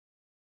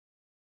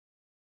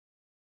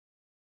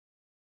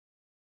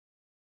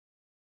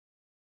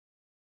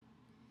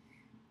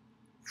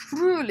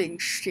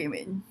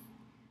Frühlingsstimmen,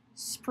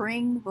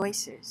 Spring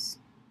Voices.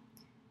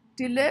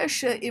 Die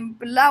Lerche in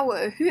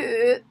blaue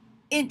Höhe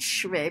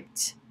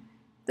inschwebt,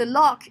 the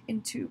lark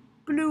into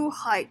blue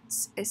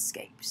heights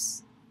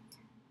escapes.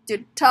 Der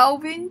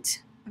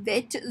Tauwind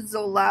weht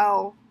so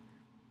lau,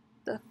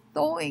 the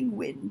thawing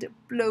wind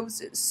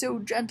blows so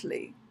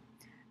gently.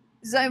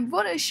 Sein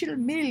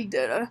wunderschön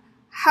milder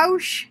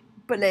Hauch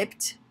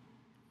belebt,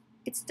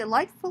 its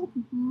delightful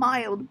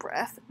mild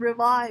breath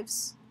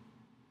revives.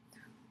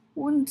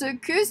 Und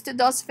küsst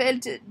das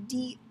Feld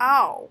die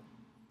Au,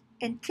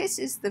 and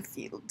kisses the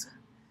field,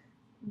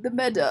 the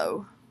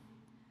meadow.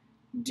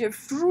 Der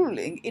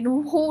Frühling in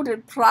hoher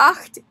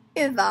Pracht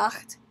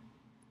erwacht.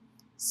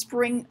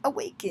 Spring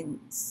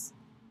awakens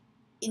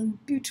in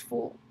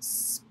beautiful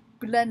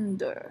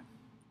splendor.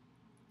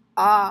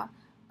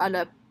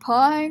 Alle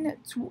Pein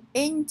zu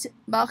End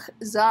mag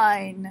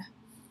sein.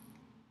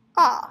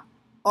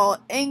 All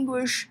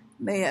anguish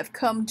may have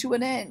come to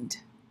an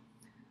end.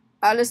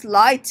 Alles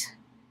Leid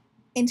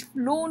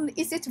entflohen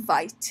is it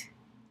weit.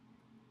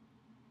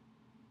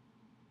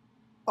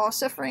 All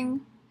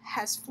suffering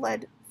has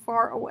fled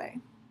far away.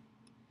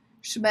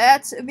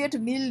 Schmerz wird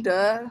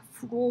milder,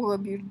 frohe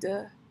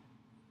Bilder.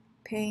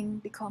 Pain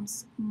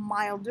becomes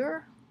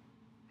milder,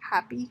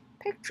 happy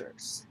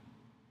pictures.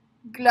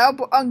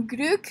 Glaube an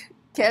Glück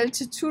kehrt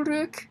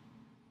zurück.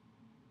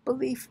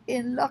 Belief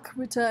in luck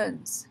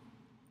returns.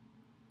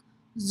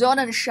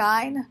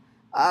 Sonnenschein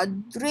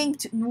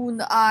dringt nun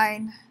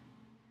ein.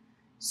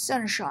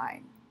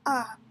 Sunshine,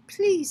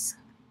 please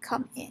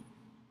come in.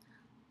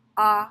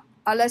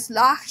 Alles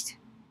lacht,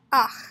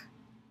 ach,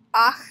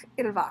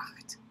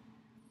 erwacht.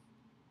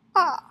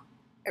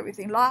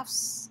 Everything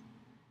laughs,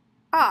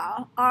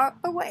 are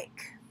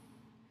awake.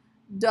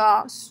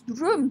 Da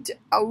strömt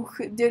auch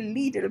der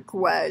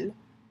Liederquell.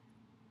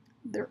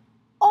 There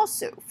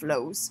also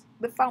flows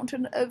the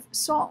fountain of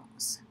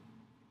songs,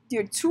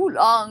 der zu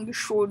lang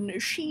schon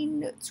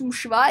schien zu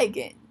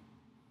schweigen,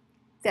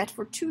 that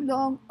for too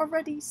long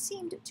already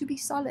seemed to be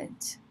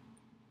silent.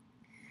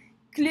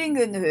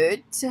 Klingen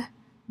hört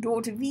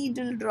dort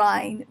wieder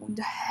rein und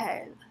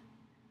hell.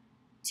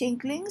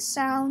 Tinkling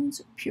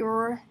sounds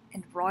pure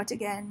and bright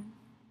again.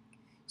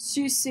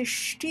 Süße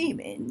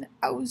Stimmen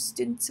aus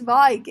den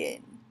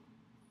Zweigen.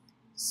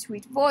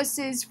 Sweet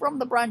voices from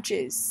the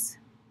branches.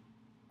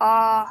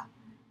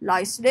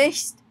 Leis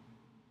nicht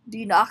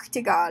die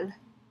Nachtigall.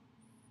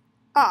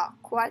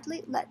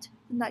 Quietly let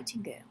the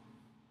nightingale.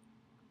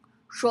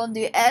 Schon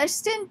die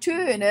ersten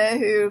Töne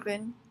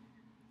hören.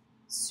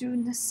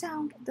 Soon the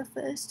sound of the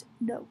first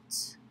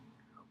notes.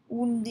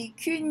 Die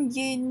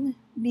Königin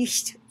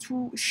nicht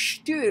zu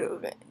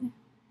stören,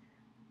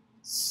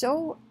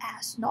 so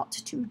as not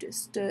to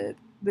disturb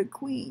the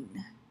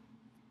queen.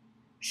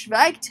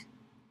 Schweigt,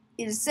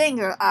 ihr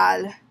Sänger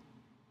all.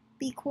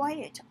 Be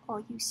quiet,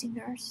 all you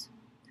singers.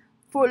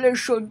 Voller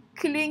schon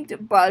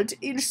klingt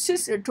bald ihr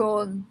süßer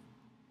Ton.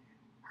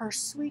 Her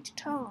sweet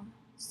tone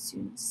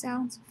soon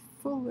sounds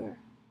fuller.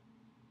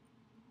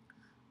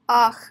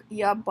 Ach,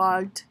 ja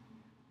bald.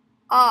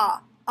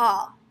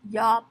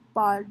 Ja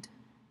bald.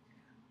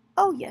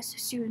 Oh yes,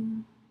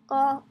 soon.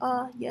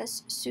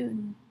 Yes,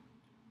 soon.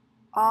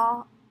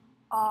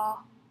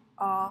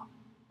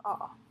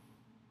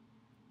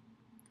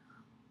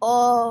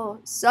 Oh,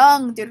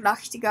 sang der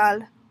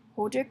Nachtigall,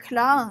 oder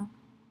Klang,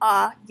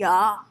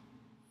 ja.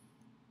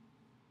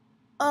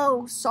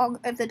 Oh, song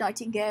of the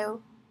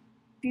nightingale,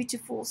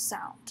 beautiful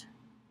sound,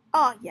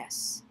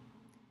 yes.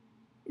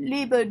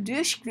 Liebe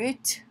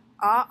durchglüht,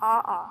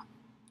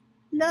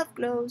 Love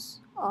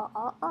glows,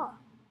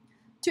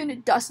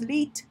 Tönet das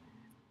Lied,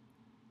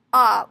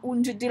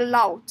 und der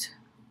Laut.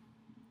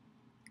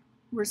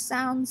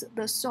 Resounds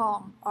the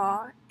song,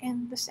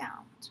 and the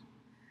sound.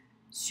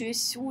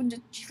 Süß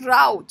und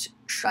traut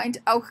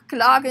scheint auch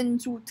Klagen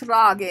zu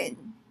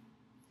tragen.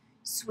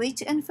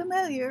 Sweet and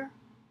familiar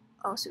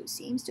also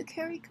seems to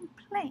carry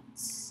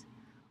complaints.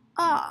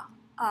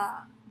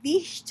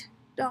 Wicht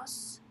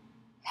das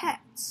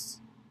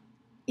Herz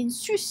in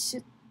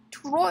süße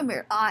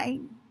Träume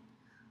ein.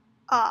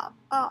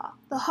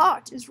 The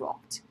heart is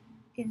rocked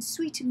in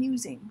sweet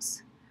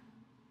musings.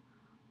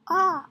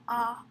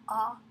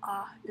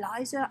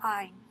 Leise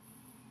ein.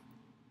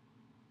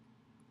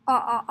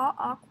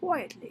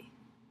 Quietly.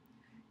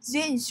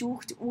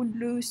 Sehnsucht und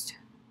Lust,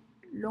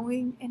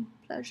 longing and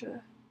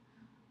pleasure.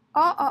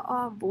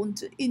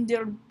 Wohnt in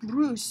der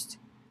Brust.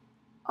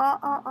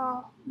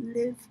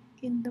 Live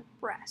in the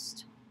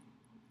breast.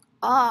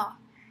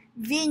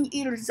 Wenn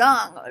ihr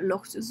sang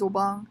locht so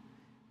bang.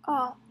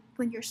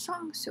 When your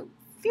song so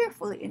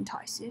fearfully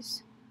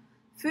entices.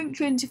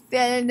 Funkelnd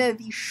ferne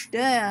wie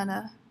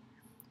Sterne.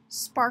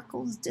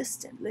 Sparkles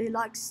distantly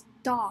like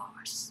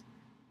stars.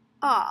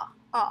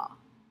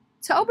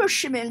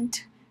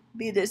 Zauberschimmelnd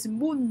wie des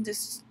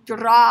Mondes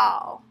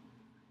Strahl.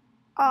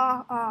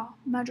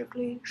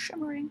 Magically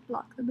shimmering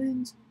like the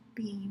moon's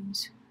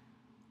beams.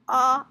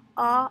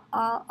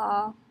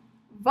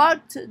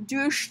 Wald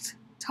durch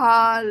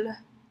Tal.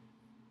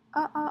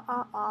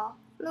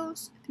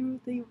 Flows through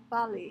the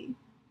valley.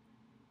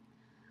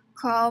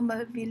 kaum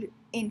will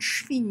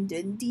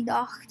entschwinden die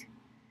Nacht.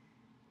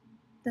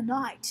 The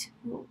night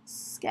will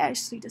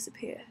scarcely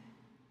disappear.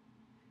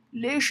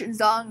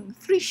 Löwensang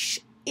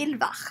frisch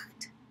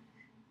erwacht.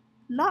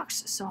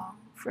 Lark's song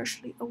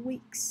freshly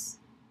awakes.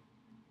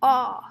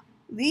 Ah,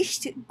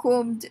 Licht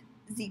kommt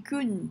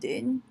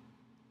Sekunden.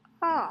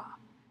 Ah,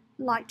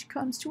 light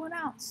comes to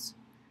announce.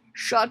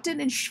 Schatten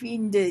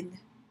entschwinden.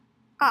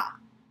 Ah,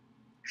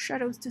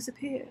 shadows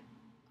disappear.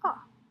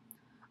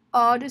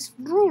 Des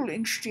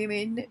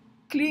Frühlingsstimmen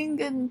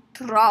klingen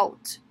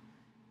traut.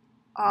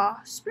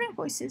 Spring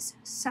voices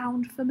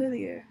sound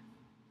familiar.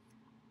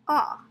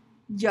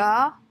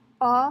 Ja,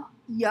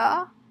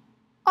 ja,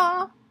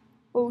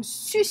 oh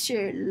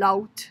süßer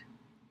Laut.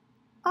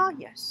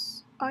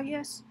 Yes,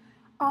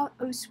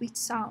 oh sweet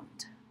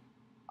sound.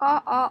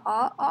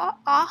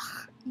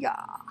 Ach,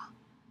 ja.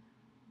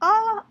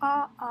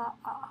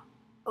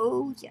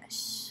 Oh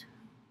yes.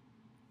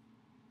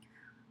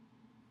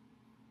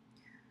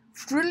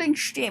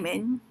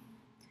 Frühlingsstimmen,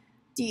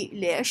 die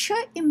Lerche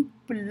im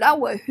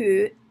blaue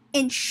Höhe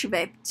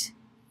entschwebt.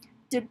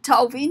 Der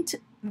Tauwind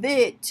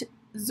weht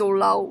so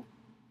lau,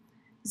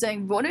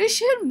 sein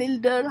wonnischer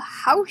milder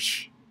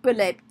Hauch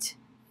belebt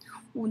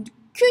und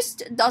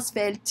küsst das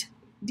Feld,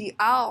 die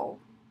Au.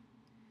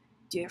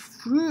 Der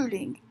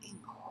Frühling in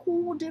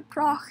hoher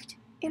Pracht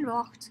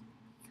erwacht.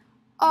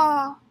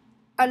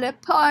 Alle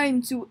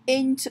Pein zu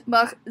End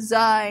mag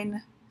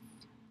sein,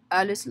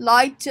 alles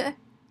Leid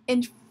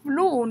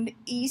entflohen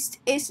ist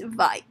es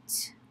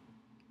weit.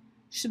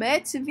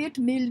 Schmerz wird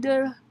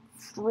milder,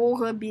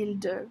 frohe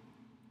Bilder.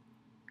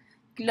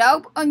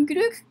 Glaub an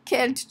Glück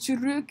kehrt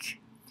zurück,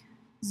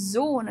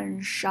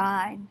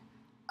 Sonnenschein,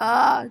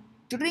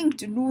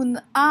 dringt nun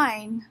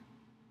ein,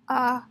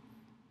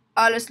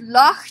 alles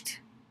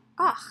lacht,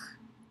 ach,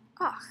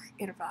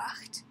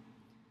 erwacht.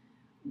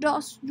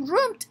 Das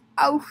rühmt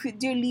auch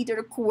der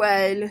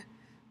Liederquell,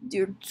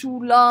 der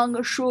zu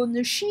lange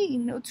schon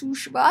schien zu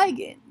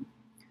schweigen.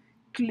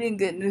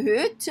 Klingen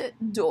hört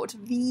dort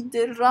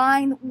wieder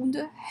rein und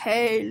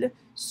hell,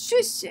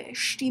 süße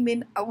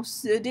Stimmen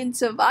aus den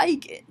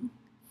Zweigen.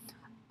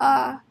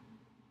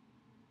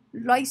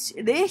 Leis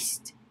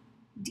lässt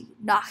die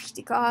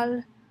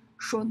Nachtigall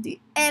schon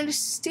die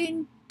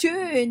ersten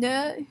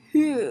Töne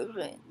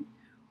hören,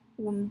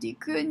 um die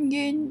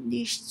Königin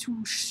nicht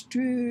zu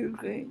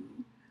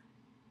stören.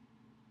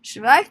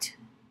 Schweigt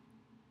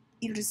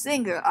ihr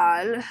Sänger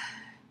all,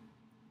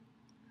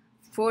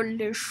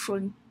 volle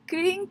schon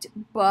klingt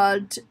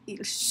bald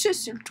ihr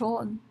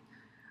Schüsselton.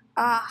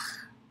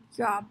 Ach,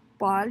 ja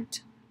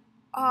bald,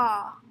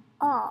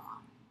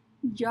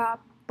 ja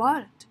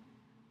bald,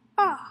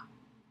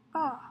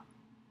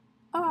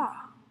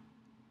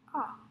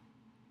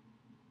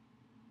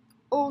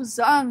 O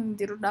sang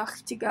der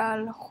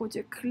Nachtigall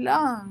heute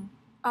Klang,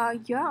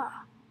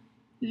 ja,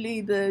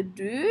 Liebe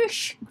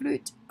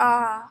durchglüht,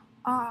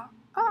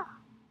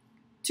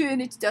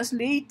 tönet das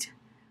Lied,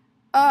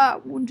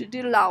 und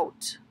der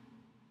Laut.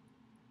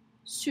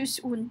 Süß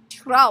und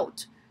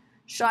traut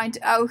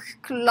scheint auch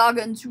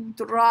Klagen zu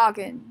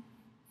tragen.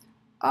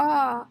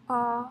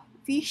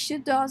 Wische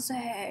das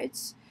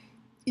Herz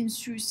in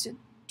süße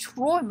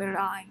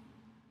Träumereien.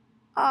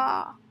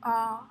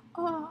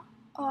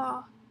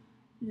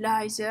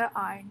 Leise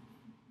ein.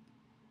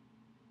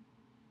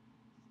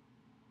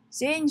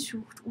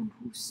 Sehnsucht und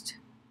Lust.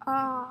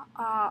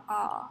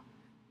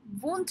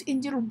 Wohnt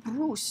in der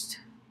Brust.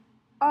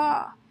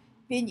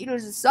 Wenn ihr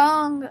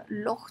Sang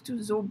locht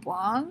so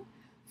bang,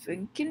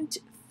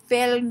 funkelnd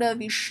fellender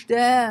wie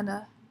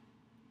Sterne.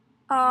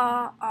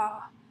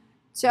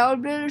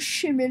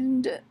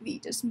 Zauberschimmelnd wie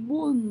des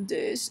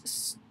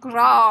Mondes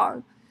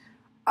Strahl.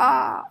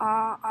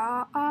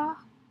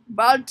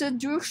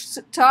 Bald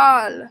durchs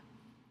Tal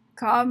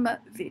kam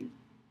will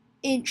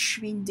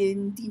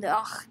entschwinden die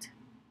Nacht.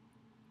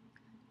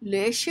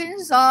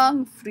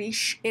 Löwensang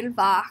frisch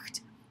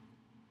erwacht.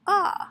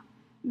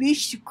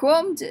 Licht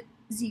kommt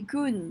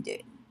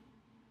Sekunden.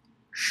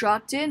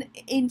 Schatten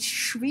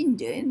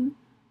entschwinden.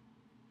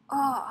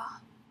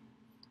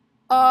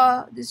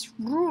 Des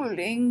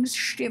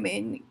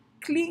Frühlingsstimmen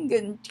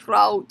klingen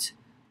traut.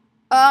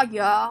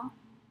 Ja,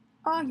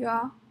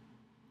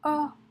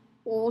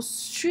 oh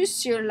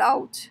süßer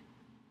Laut.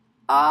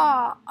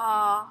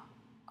 Ach,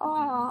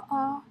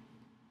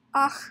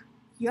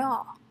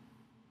 ja.